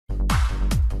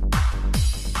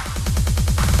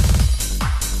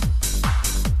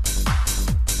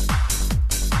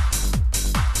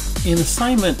In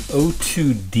assignment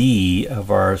 02D of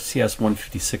our CS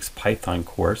 156 Python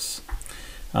course,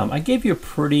 I gave you a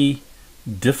pretty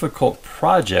difficult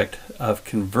project of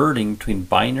converting between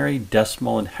binary,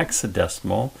 decimal, and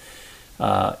hexadecimal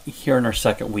here in our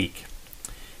second week.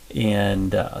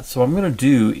 And so what I'm going to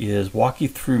do is walk you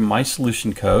through my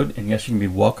solution code, and yes, you can be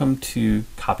welcome to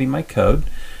copy my code.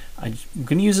 I'm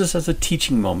going to use this as a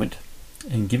teaching moment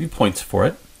and give you points for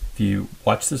it if you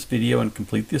watch this video and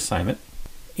complete the assignment,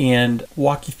 and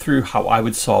walk you through how I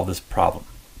would solve this problem.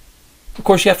 Of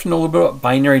course, you have to know a little bit about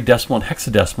binary, decimal, and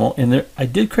hexadecimal, and I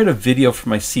did create a video for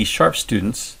my C#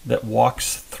 students that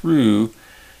walks through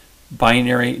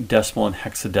binary, decimal, and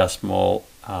hexadecimal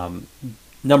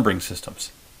numbering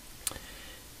systems.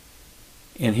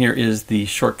 And here is the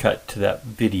shortcut to that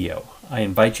video. I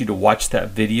invite you to watch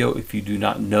that video if you do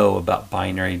not know about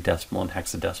binary, decimal, and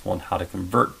hexadecimal and how to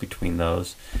convert between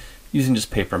those using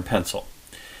just paper and pencil.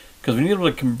 Because we need to be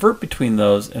able to convert between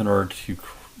those in order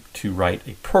to write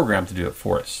a program to do it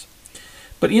for us.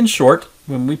 But in short,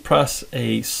 when we press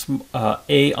a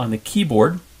on the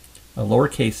keyboard, a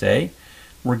lowercase a,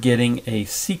 we're getting a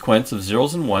sequence of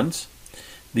zeros and ones.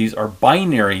 These are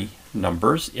binary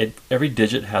numbers. Every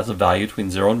digit has a value between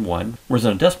 0 and 1, whereas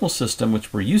in a decimal system,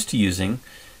 which we're used to using,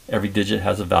 every digit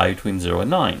has a value between 0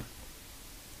 and 9.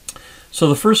 So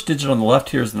the first digit on the left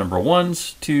here is the number of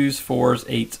 1s, 2s, 4s,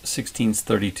 8s, 16s,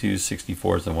 32s,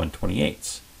 64s, and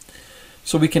 128s.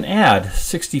 So we can add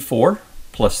 64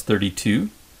 plus 32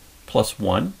 plus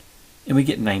 1, and we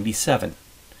get 97.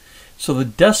 So the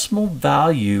decimal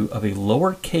value of a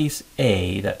lowercase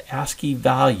a, that ASCII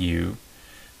value,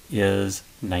 is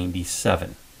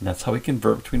 97. And that's how we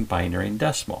convert between binary and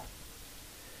decimal.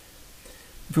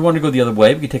 If we want to go the other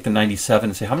way, we can take the 97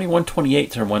 and say, how many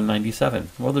 128s are in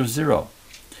 197? Well, there's 0. Well,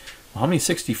 how many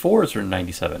 64s are in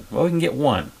 97? Well, we can get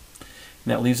 1. And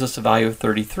that leaves us a value of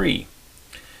 33.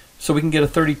 So we can get a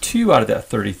 32 out of that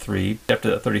 33. After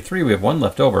that 33, we have 1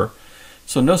 left over.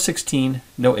 So no 16,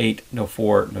 no 8, no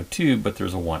 4, no 2, but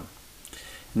there's a 1.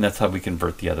 And that's how we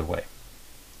convert the other way.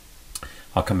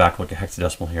 I'll come back and look at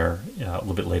hexadecimal here a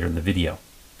little bit later in the video.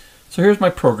 So here's my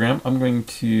program. I'm going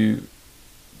to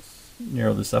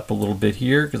narrow this up a little bit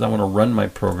here because I want to run my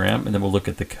program, and then we'll look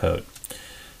at the code.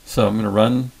 So I'm going to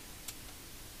run.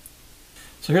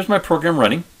 So here's my program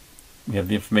running. We have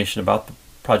the information about the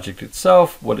project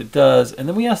itself, what it does, and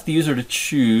then we ask the user to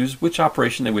choose which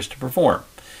operation they wish to perform.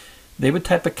 They would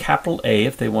type a capital A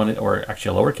if they wanted, or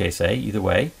actually a lowercase a, either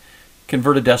way.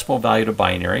 Convert a decimal value to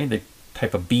binary. They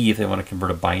type a B if they want to convert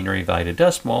a binary value to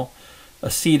decimal, a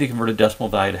C to convert a decimal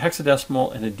value to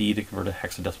hexadecimal, and a D to convert a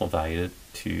hexadecimal value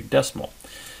to decimal.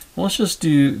 Well, let's just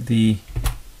do the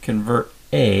convert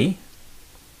a,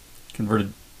 convert a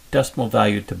decimal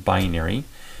value to binary,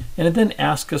 and it then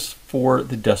asks us for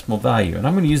the decimal value. And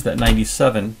I'm going to use that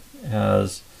 97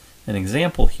 as an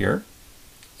example here.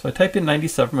 So I type in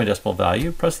 97 for my decimal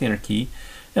value, press the enter key,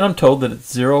 and I'm told that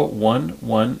it's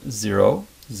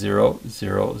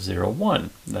 01100001.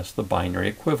 That's the binary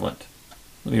equivalent.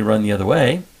 Let me run the other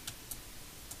way.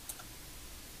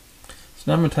 So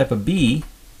now I'm going to type a B,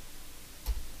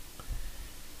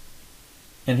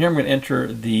 and here I'm going to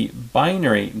enter the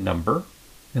binary number,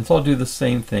 and so I'll do the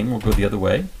same thing. We'll go the other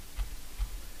way.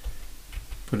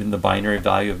 Put in the binary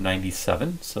value of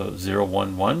 97, so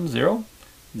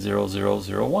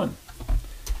 01100001,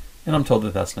 and I'm told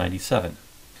that that's 97.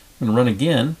 I'm going to run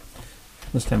again.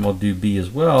 This time I'll do B as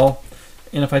well,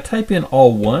 and if I type in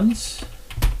all ones,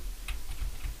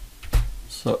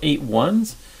 so 8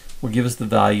 ones will give us the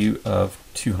value of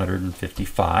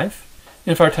 255.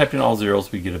 And if I type in all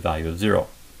zeros, we get a value of 0.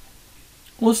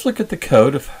 Well, let's look at the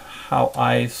code of how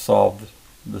I solved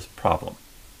this problem.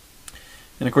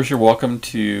 And of course, you're welcome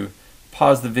to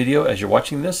pause the video as you're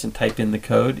watching this and type in the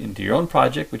code into your own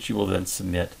project, which you will then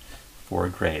submit for a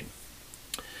grade.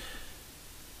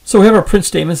 So we have our print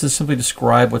statements that simply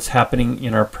describe what's happening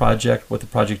in our project, what the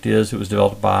project is, who it was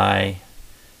developed by,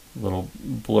 a little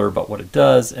blurb about what it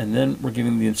does, and then we're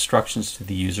giving the instructions to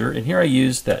the user. And here I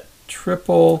use that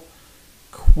triple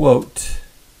quote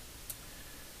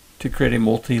to create a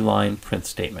multi-line print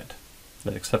statement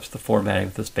that accepts the formatting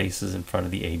with the spaces in front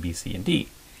of the A, B, C, and D.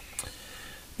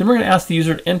 Then we're going to ask the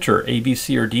user to enter A, B,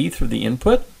 C, or D through the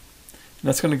input, and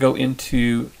that's going to go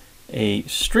into a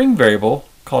string variable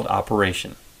called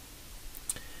operation.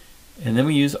 And then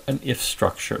we use an if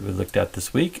structure we looked at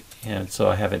this week. And so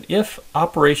I have an if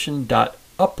operation dot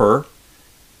upper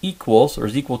equals, or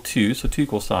is equal to, so two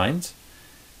equal signs,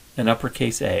 an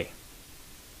uppercase A.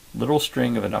 Literal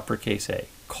string of an uppercase A,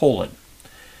 colon.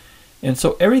 And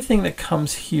so everything that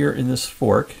comes here in this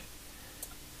fork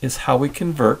is how we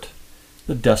convert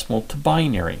the decimal to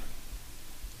binary.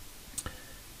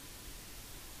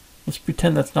 Let's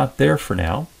pretend that's not there for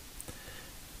now.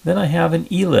 Then I have an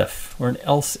elif, or an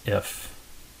else if.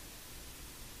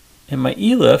 And my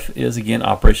elif is, again,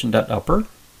 operation.upper.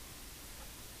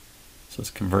 So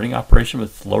it's converting operation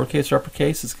with lowercase or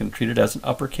uppercase. It's going to treat it as an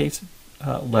uppercase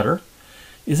letter.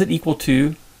 Is it equal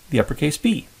to the uppercase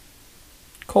B?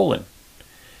 Colon.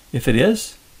 If it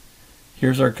is,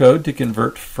 here's our code to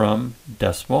convert from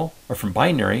decimal, or from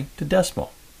binary to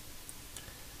decimal.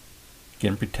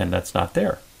 Again, pretend that's not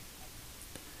there.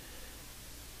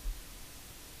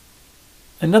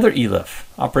 Another elif,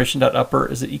 operation.upper,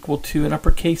 is it equal to an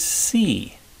uppercase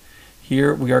C?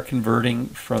 Here we are converting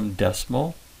from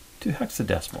decimal to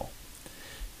hexadecimal.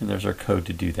 And there's our code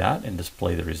to do that and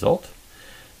display the result.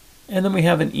 And then we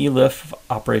have an elif,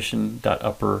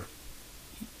 operation.upper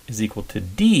is equal to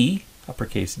D,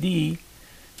 uppercase D,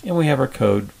 and we have our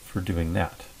code for doing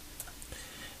that.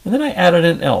 And then I added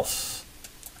an else.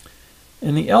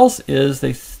 And the else is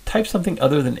they type something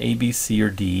other than A, B, C,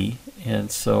 or D,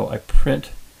 and so I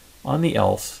print on the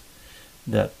else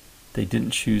that they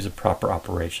didn't choose a proper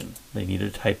operation. They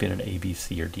needed to type in an A, B,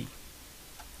 C, or D.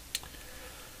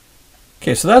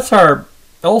 Okay, so that's our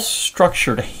else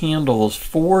structure to handle those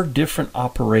 4 different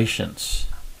operations.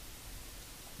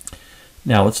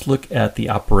 Now let's look at the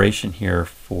operation here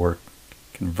for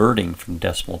converting from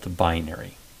decimal to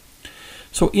binary.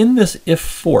 So in this if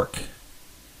fork,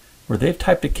 where they've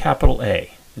typed a capital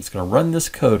A, it's going to run this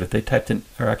code if they typed in,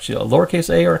 or actually a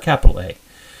lowercase a or a capital A.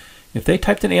 If they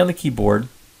typed an A on the keyboard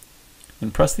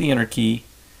and press the enter key,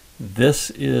 this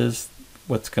is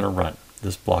what's going to run,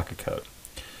 this block of code.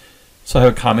 So I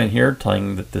have a comment here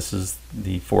telling that this is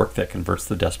the fork that converts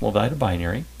the decimal value to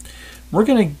binary. We're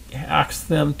going to ask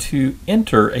them to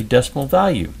enter a decimal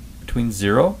value between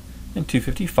 0 and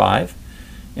 255,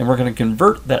 and we're going to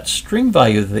convert that string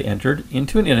value that they entered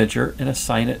into an integer and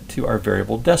assign it to our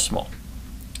variable decimal.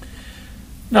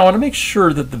 Now I want to make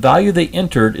sure that the value they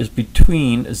entered is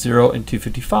between 0 and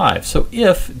 255. So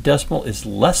if decimal is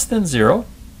less than 0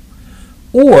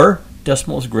 or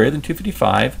decimal is greater than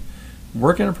 255,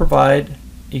 we're going to provide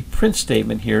a print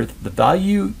statement here that the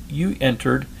value you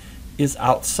entered is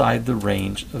outside the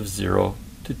range of 0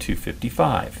 to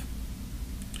 255.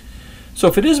 So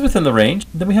if it is within the range,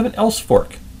 then we have an else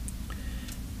fork.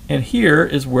 And here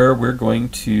is where we're going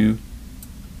to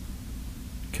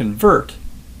convert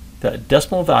that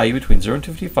decimal value between 0 and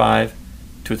 255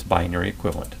 to its binary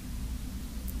equivalent.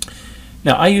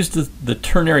 Now I used the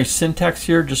ternary syntax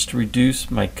here just to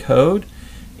reduce my code.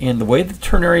 And the way the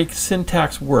ternary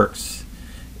syntax works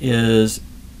is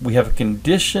we have a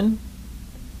condition,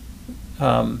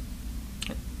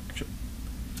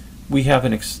 we have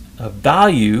a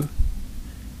value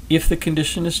if the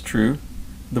condition is true,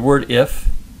 the word if,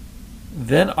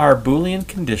 then our Boolean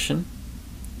condition,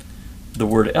 the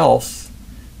word else,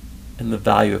 and the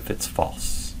value if it's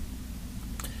false.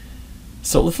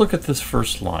 So let's look at this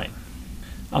first line.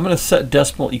 I'm going to set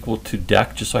decimal equal to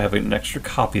dec just so I have an extra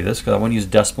copy of this because I want to use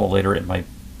decimal later in my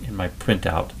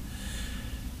printout.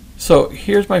 So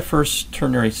here's my first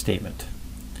ternary statement.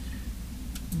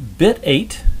 Bit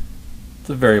 8, it's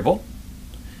a variable,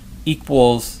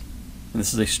 equals, and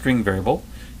this is a string variable,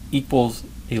 equals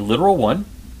a literal 1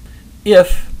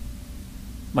 if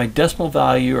my decimal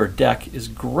value or dec is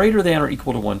greater than or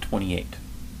equal to 128.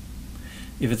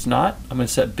 If it's not, I'm going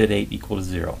to set bit 8 equal to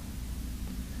 0.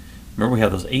 Remember, we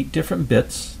have those 8 different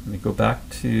bits. Let me go back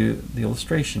to the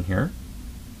illustration here.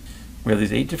 We have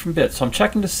these 8 different bits. So I'm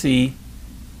checking to see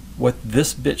what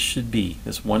this bit should be,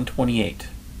 this 128.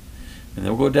 And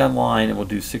then we'll go down the line and we'll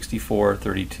do 64,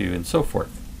 32, and so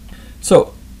forth.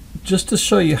 So just to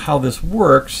show you how this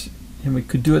works, and we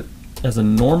could do it as a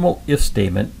normal if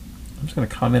statement, I'm just going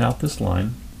to comment out this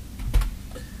line.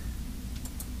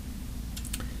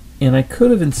 And I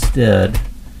could have instead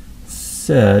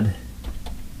said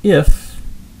if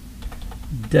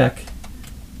dec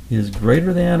is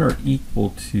greater than or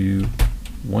equal to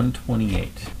 128,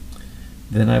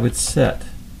 then I would set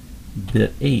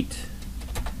bit 8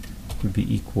 would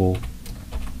be equal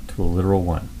to a literal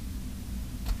 1.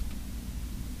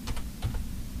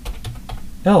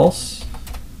 Else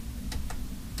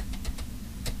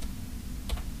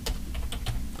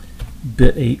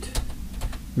bit 8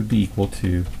 would be equal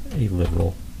to a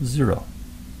literal 0.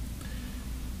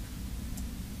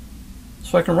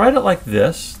 So I can write it like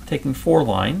this, taking 4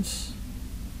 lines,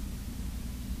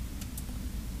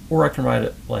 or I can write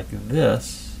it like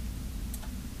this,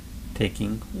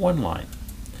 taking 1 line.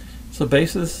 So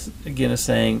basis again is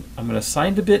saying I'm going to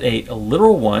assign to bit 8 a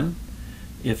literal 1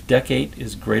 if dec 8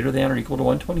 is greater than or equal to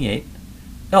 128,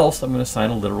 else I'm going to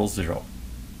assign a literal 0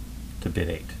 to bit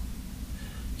 8.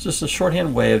 It's just a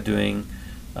shorthand way of doing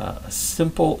a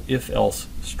simple if-else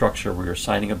structure where you're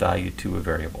assigning a value to a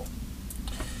variable.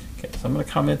 Okay, so I'm going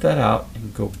to comment that out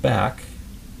and go back.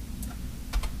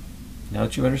 Now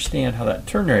that you understand how that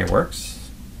ternary works,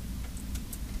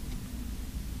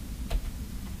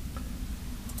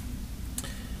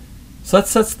 so that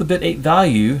sets the bit 8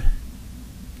 value.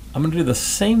 I'm going to do the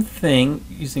same thing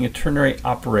using a ternary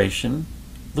operation,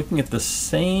 looking at the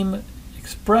same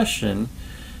expression,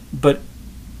 but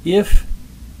if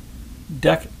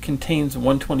dec contains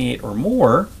 128 or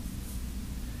more,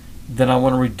 then I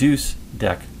want to reduce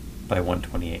dec by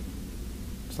 128.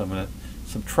 So I'm going to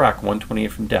subtract 128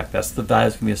 from dec. That's the value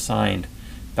that's going to be assigned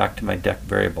back to my dec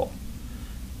variable.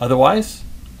 Otherwise,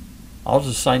 I'll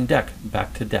just assign dec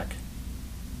back to dec.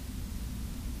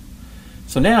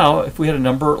 So now, if we had a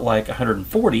number like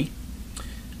 140,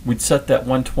 we'd set that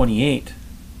 128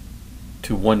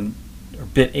 to 1, or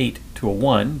bit 8 to a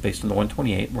 1 based on the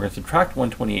 128. We're going to subtract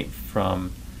 128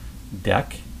 from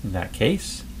dec in that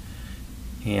case.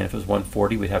 And if it was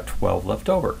 140, we'd have 12 left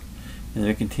over. And then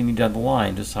we continue down the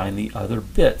line to assign the other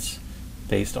bits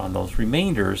based on those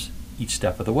remainders each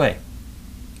step of the way.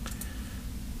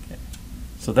 Okay.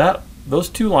 So those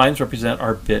two lines represent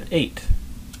our bit 8.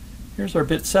 Here's our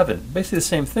bit 7. Basically the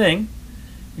same thing,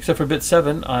 except for bit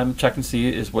 7, I'm checking to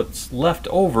see is what's left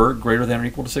over greater than or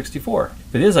equal to 64.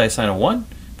 If it is, I assign a 1.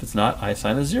 If it's not, I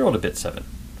assign a 0 to bit 7.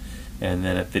 And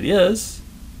then if it is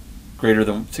greater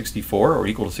than 64 or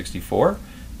equal to 64,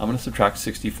 I'm going to subtract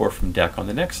 64 from dec on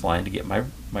the next line to get my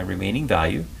remaining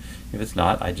value. If it's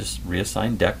not, I just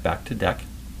reassign dec back to dec.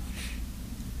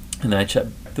 And then I check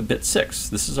the bit 6.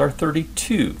 This is our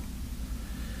 32.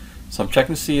 So I'm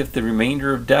checking to see if the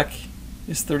remainder of dec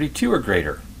is 32 or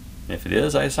greater. And if it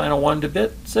is, I assign a 1 to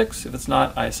bit 6. If it's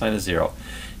not, I assign a 0.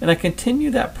 And I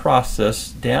continue that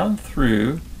process down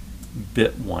through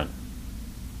bit 1.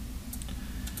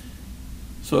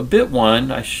 So at bit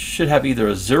 1, I should have either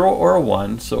a 0 or a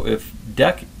 1. So if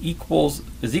dec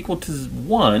is equal to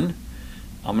 1,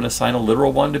 I'm going to assign a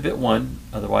literal 1 to bit 1.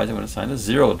 Otherwise, I'm going to assign a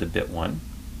 0 to bit 1.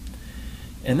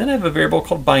 And then I have a variable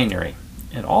called binary.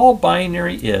 And all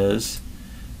binary is,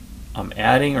 I'm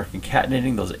adding or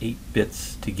concatenating those 8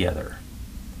 bits together.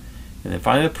 And then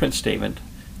finally the print statement.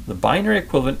 The binary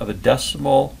equivalent of a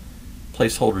decimal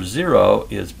placeholder 0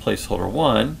 is placeholder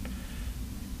 1.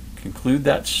 Conclude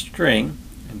that string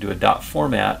and do a dot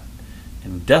format.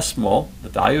 And decimal, the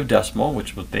value of decimal,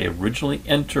 which was they originally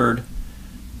entered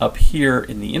up here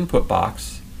in the input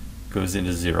box, goes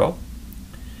into 0.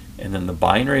 And then the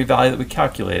binary value that we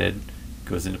calculated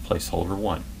goes into placeholder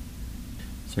 1.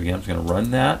 So again, I'm just going to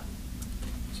run that.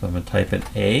 So I'm going to type in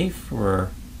A for,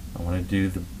 I want to do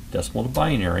the decimal to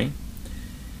binary.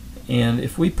 And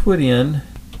if we put in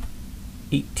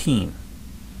 18,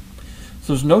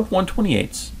 so there's no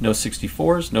 128s, no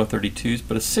 64s, no 32s,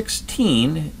 but a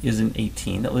 16 is an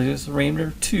 18. That leaves us a remainder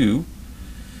of 2.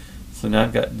 So now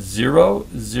I've got 0,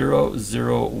 0,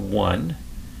 0, 1.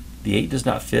 The 8 does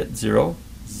not fit 0,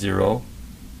 0,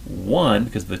 1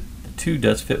 because the 2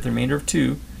 does fit the remainder of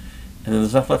 2. And then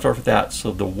there's enough left over for that,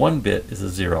 so the 1 bit is a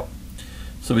 0.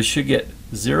 So we should get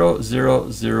 0,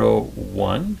 0, 0,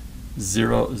 1,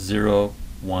 0, 0,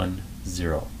 1,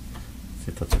 0.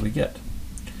 See if that's what we get.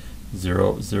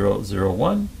 0, 0, 0,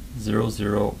 1, 0,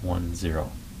 0, 1,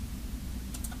 0.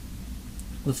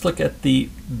 Let's look at the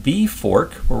B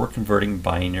fork where we're converting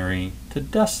binary to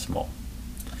decimal.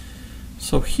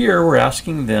 So here we're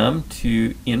asking them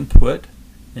to input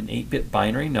an 8-bit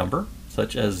binary number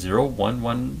such as 0, 1,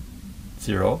 1,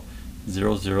 0,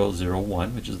 0, 0, 0,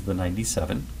 1, which is the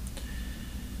 97.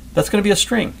 That's going to be a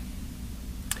string.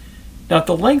 Now if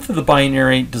the length of the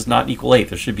binary does not equal 8,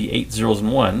 there should be 8 zeros and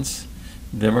 1s,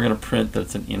 then we're going to print that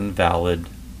it's an invalid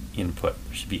input.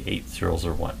 There should be 8 zeros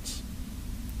or 1s.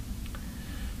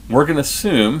 We're going to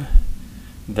assume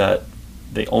that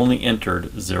they only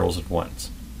entered zeros and 1s.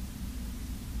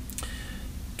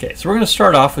 Okay, so we're going to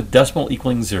start off with decimal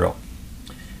equaling 0.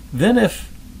 Then if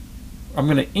I'm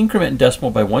going to increment in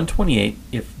decimal by 128,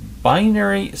 if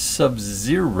binary sub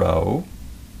 0,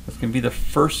 that's going to be the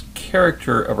first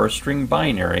character of our string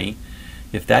binary,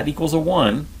 if that equals a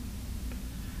 1,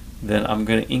 then I'm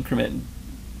going to increment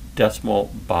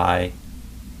decimal by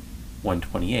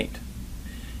 128.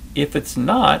 If it's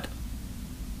not,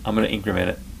 I'm going to increment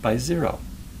it by 0.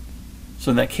 So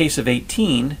in that case of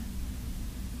 18,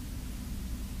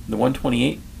 the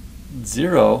 128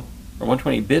 0 or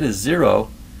 128 bit is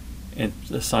 0 and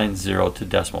assign 0 to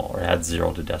decimal or add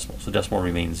 0 to decimal. So decimal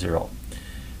remains 0.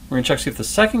 We're going to check to see if the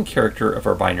second character of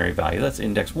our binary value, that's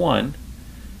index 1,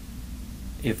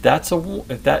 if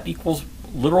that equals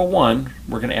literal 1,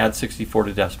 we're going to add 64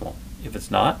 to decimal. If it's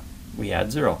not, we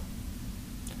add 0.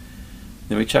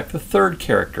 Then we check the third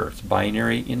character. It's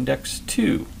binary index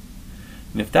 2.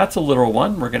 And if that's a literal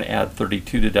 1, we're going to add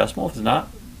 32 to decimal. If it's not,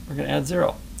 we're going to add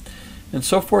 0. And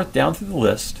so forth down through the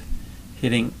list,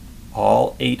 hitting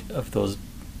all 8 of those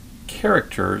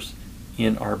characters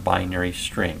in our binary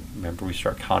string. Remember, we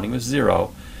start counting with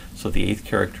 0, so the 8th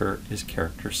character is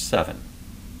character 7.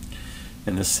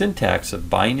 And the syntax of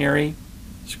binary,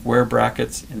 square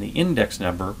brackets, and the index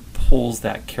number pulls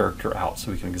that character out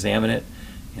so we can examine it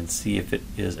and see if it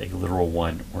is a literal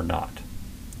 1 or not.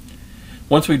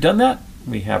 Once we've done that,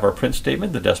 we have our print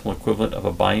statement. The decimal equivalent of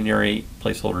a binary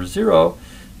placeholder 0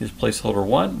 is placeholder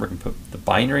 1. We're going to put the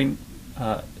binary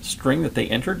string that they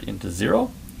entered into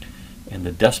 0 and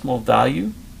the decimal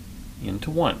value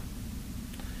into 1.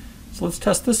 So let's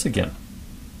test this again.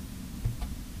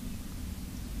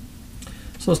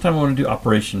 So this time I want to do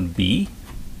operation B,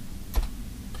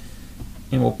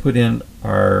 and we'll put in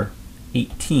our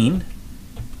 18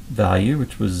 value,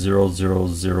 which was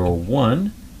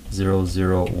 0001,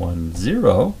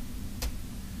 0010,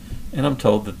 and I'm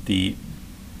told that the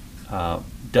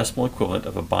decimal equivalent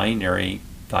of a binary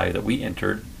value that we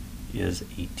entered is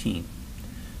 18.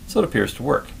 So it appears to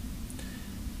work.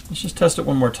 Let's just test it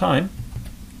one more time.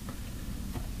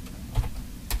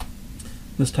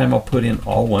 This time I'll put in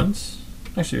all ones.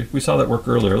 Actually, we saw that work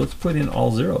earlier. Let's put in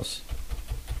all zeros.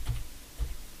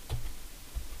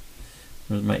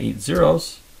 There's my 8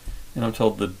 zeros, and I'm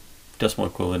told the decimal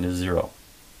equivalent is 0.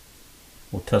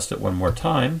 We'll test it one more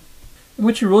time. And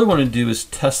what you really want to do is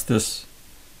test this,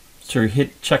 so you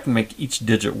hit check and make each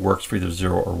digit works for either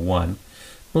 0 or 1.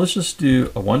 But let's just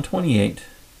do a 128,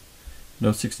 no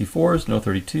 64s, no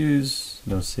 32s,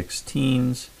 no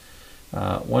 16s.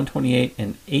 128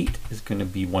 and 8 is going to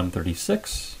be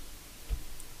 136.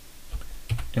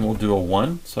 And we'll do a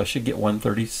 1, so I should get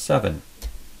 137.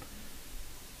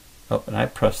 Oh, and I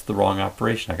pressed the wrong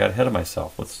operation. I got ahead of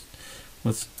myself.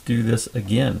 Let's do this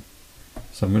again.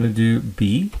 So I'm going to do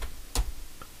B.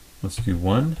 Let's do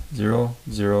 1, 0,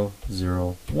 0,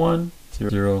 0, 1,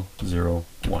 0, 0,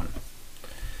 1.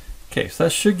 Okay, so that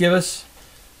should give us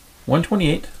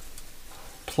 128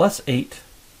 plus 8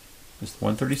 is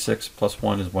 136, plus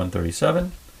 1 is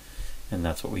 137, and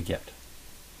that's what we get.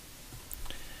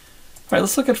 All right,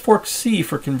 let's look at fork C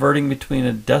for converting between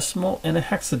a decimal and a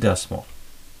hexadecimal.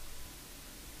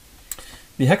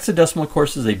 The hexadecimal, of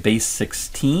course, is a base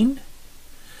 16,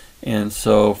 and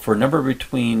so for a number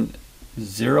between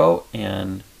 0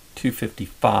 and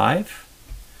 255,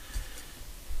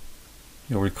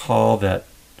 you'll recall that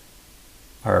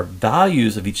our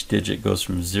values of each digit goes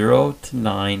from 0 to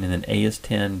 9, and then A is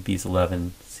 10, B is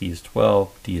 11, C is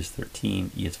 12, D is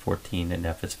 13, E is 14, and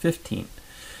F is 15.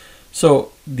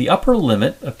 So the upper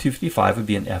limit of 255 would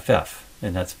be an FF,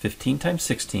 and that's 15 times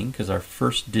 16, because our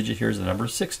first digit here is the number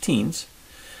of 16s.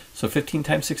 So 15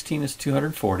 times 16 is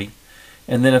 240.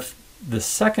 And then if the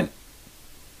second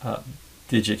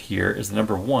digit here is the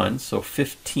number 1, so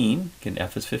 15, again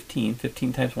F is 15,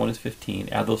 15 times 1 is 15,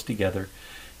 add those together,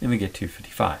 and we get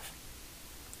 255.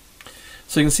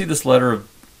 So you can see this letter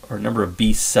or number of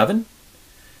B7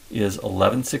 is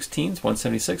 11 16s,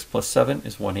 176, plus 7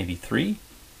 is 183.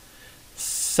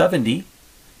 70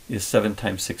 is 7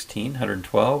 times 16,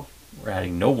 112. We're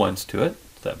adding no ones to it,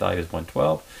 so that value is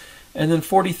 112. And then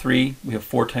 43, we have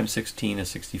 4 times 16 is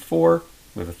 64.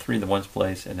 We have a 3 in the ones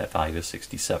place, and that value is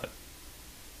 67.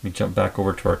 Let me jump back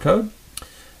over to our code.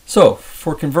 So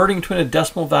for converting between a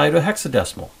decimal value to a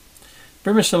hexadecimal,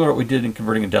 very much similar to what we did in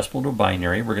converting a decimal to a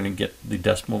binary. We're going to get the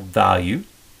decimal value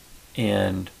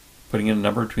and putting in a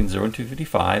number between 0 and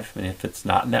 255. And if it's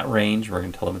not in that range, we're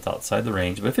going to tell them it's outside the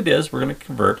range. But if it is, we're going to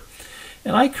convert.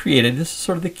 And I created, this is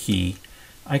sort of the key,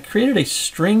 I created a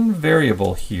string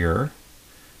variable here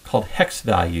called hex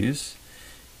values.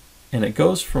 And it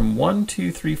goes from 1,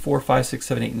 2, 3, 4, 5, 6,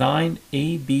 7, 8, 9,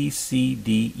 A, B, C,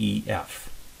 D, E, F.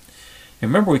 And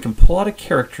remember, we can pull out a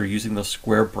character using those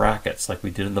square brackets like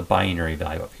we did in the binary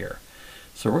value up here.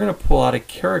 So we're going to pull out a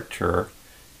character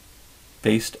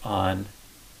based on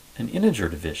an integer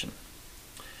division.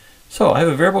 So I have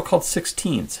a variable called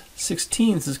 16s.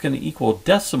 16s is going to equal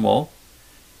decimal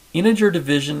integer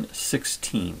division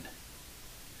 16. And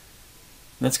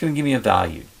that's going to give me a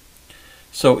value.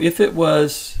 So if it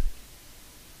was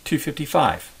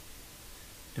 255,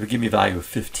 it would give me a value of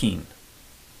 15.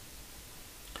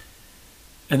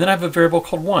 And then I have a variable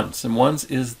called ones, and ones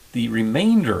is the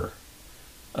remainder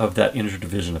of that integer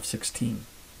division of 16.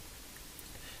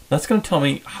 That's going to tell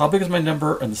me how big is my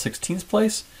number in the 16th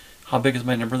place, how big is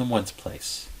my number in the ones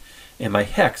place. And my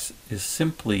hex is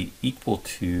simply equal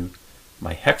to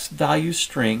my hex value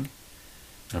string,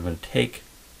 and I'm going to take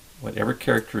whatever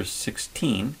character is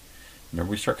 16,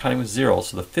 Remember, we start counting with 0,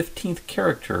 so the 15th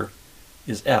character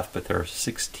is F, but there are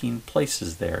 16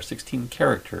 places there, 16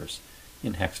 characters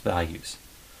in hex values.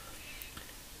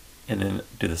 And then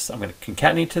do this. I'm going to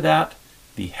concatenate to that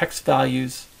the hex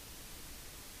values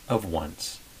of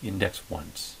ones, index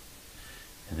ones,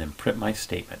 and then print my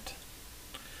statement.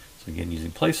 So again,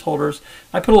 using placeholders,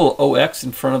 I put a little OX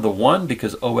in front of the 1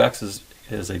 because OX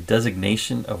is a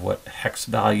designation of what hex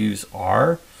values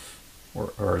are,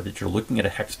 or that you're looking at a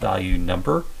hex value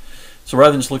number. So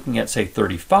rather than just looking at, say,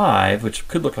 35, which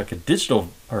could look like a digital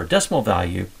or a decimal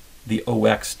value, the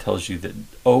OX tells you that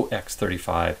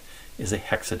OX35 is a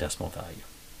hexadecimal value.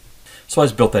 So I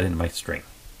just built that into my string.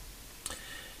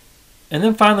 And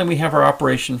then finally we have our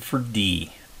operation for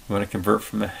D. We want to convert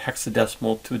from a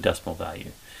hexadecimal to a decimal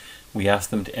value. We ask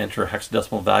them to enter a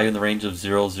hexadecimal value in the range of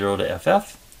 00 to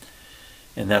FF,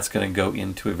 and that's going to go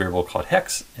into a variable called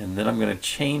hex, and then I'm going to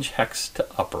change hex to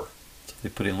upper. So if they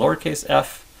put in lowercase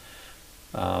f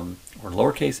or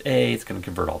lowercase a, it's going to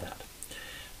convert all that.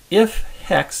 If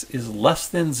hex is less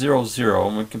than 00,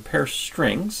 and we compare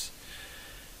strings,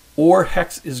 or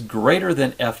hex is greater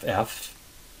than FF,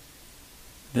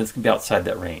 then it's going to be outside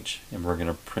that range, and we're going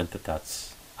to print that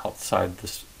that's outside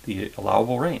the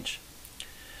allowable range.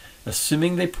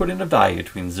 Assuming they put in a value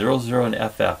between 00 and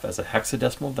FF as a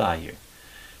hexadecimal value,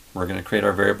 we're going to create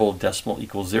our variable decimal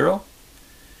equals 0.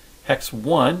 Hex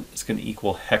 1 is going to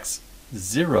equal hex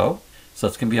 0, so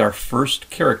that's going to be our first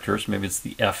character, so maybe it's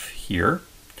the F here.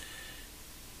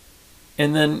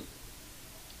 And then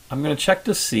I'm going to check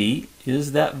to see,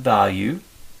 is that value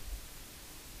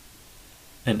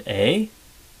an A,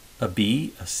 a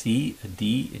B, a C, a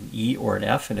D, an E, or an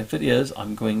F? And if it is,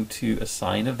 I'm going to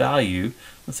assign a value.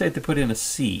 Let's say they put in a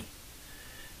C.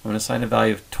 I'm going to assign a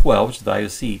value of 12, which is the value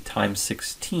of C, times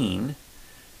 16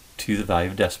 to the value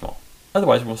of decimal.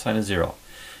 Otherwise, we'll assign a 0.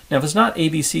 Now, if it's not A,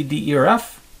 B, C, D, E, or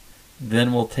F,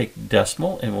 then we'll take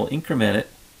decimal and we'll increment it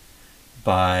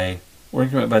by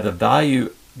the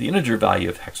value, the integer value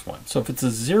of hex 1. So if it's a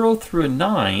 0 through a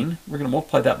 9, we're going to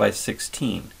multiply that by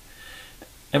 16.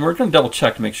 And we're going to double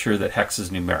check to make sure that hex is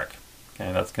numeric.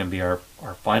 Okay, that's going to be our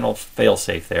final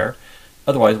fail-safe there.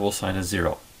 Otherwise, we'll assign a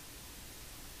 0.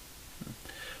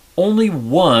 Only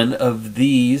one of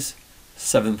these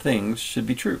 7 things should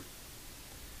be true.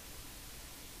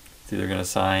 It's either going to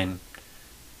assign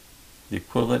the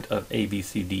equivalent of A, B,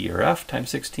 C, D, or F times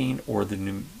 16, or the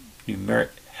numeric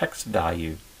hex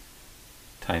value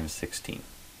times 16.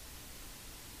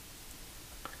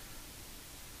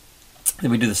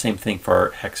 Then we do the same thing for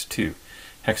our hex 2.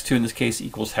 Hex 2 in this case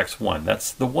equals hex 1.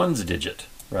 That's the 1's digit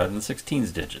rather than the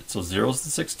 16's digit. So 0's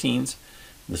the 16's,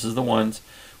 this is the 1's.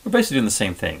 We're basically doing the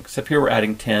same thing, except here we're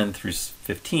adding 10 through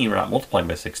 15. We're not multiplying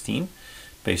by 16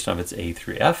 based on if it's A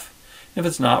through F. If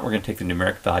it's not, we're going to take the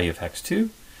numeric value of hex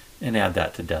 2 and add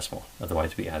that to decimal.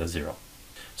 Otherwise, we add a 0.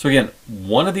 So again,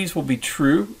 one of these will be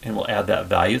true, and we'll add that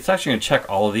value. It's actually going to check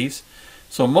all of these.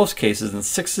 So in most cases, in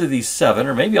 6 of these 7,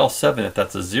 or maybe all 7 if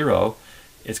that's a 0,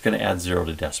 it's going to add 0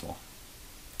 to decimal.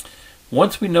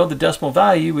 Once we know the decimal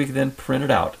value, we can then print it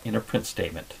out in a print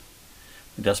statement.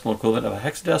 The decimal equivalent of a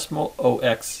hexadecimal,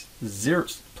 OX 0,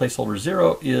 placeholder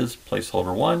 0 is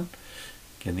placeholder 1.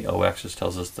 Again, the OX just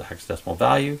tells us the hexadecimal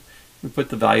value. We put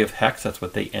the value of hex, that's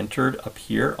what they entered up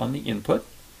here on the input.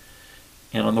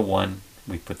 And on the 1,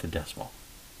 we put the decimal.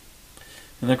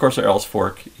 And then of course our else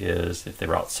fork is if they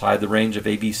were outside the range of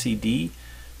A, B, C, D,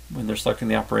 when they're selecting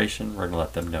the operation, we're going to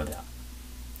let them know that.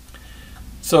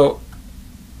 So,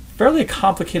 fairly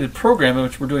complicated program in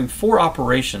which we're doing 4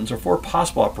 operations, or 4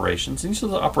 possible operations. And each of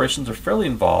the operations are fairly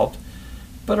involved,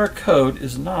 but our code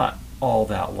is not all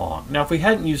that long. Now, if we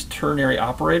hadn't used ternary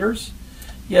operators,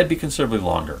 yeah, it'd be considerably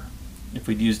longer. If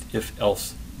we'd used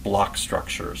if-else block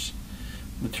structures,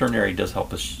 the ternary does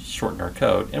help us shorten our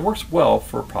code and works well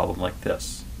for a problem like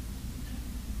this.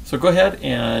 So go ahead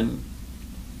and,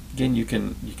 again, you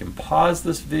can pause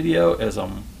this video as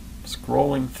I'm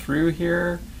scrolling through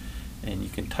here, and you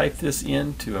can type this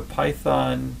into a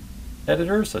Python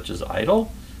editor such as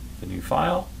idle, the new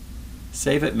file,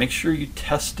 save it, make sure you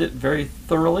test it very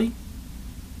thoroughly,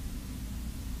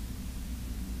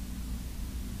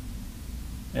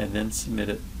 and then submit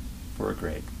it for a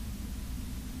grade.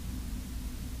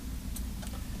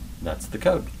 That's the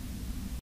code.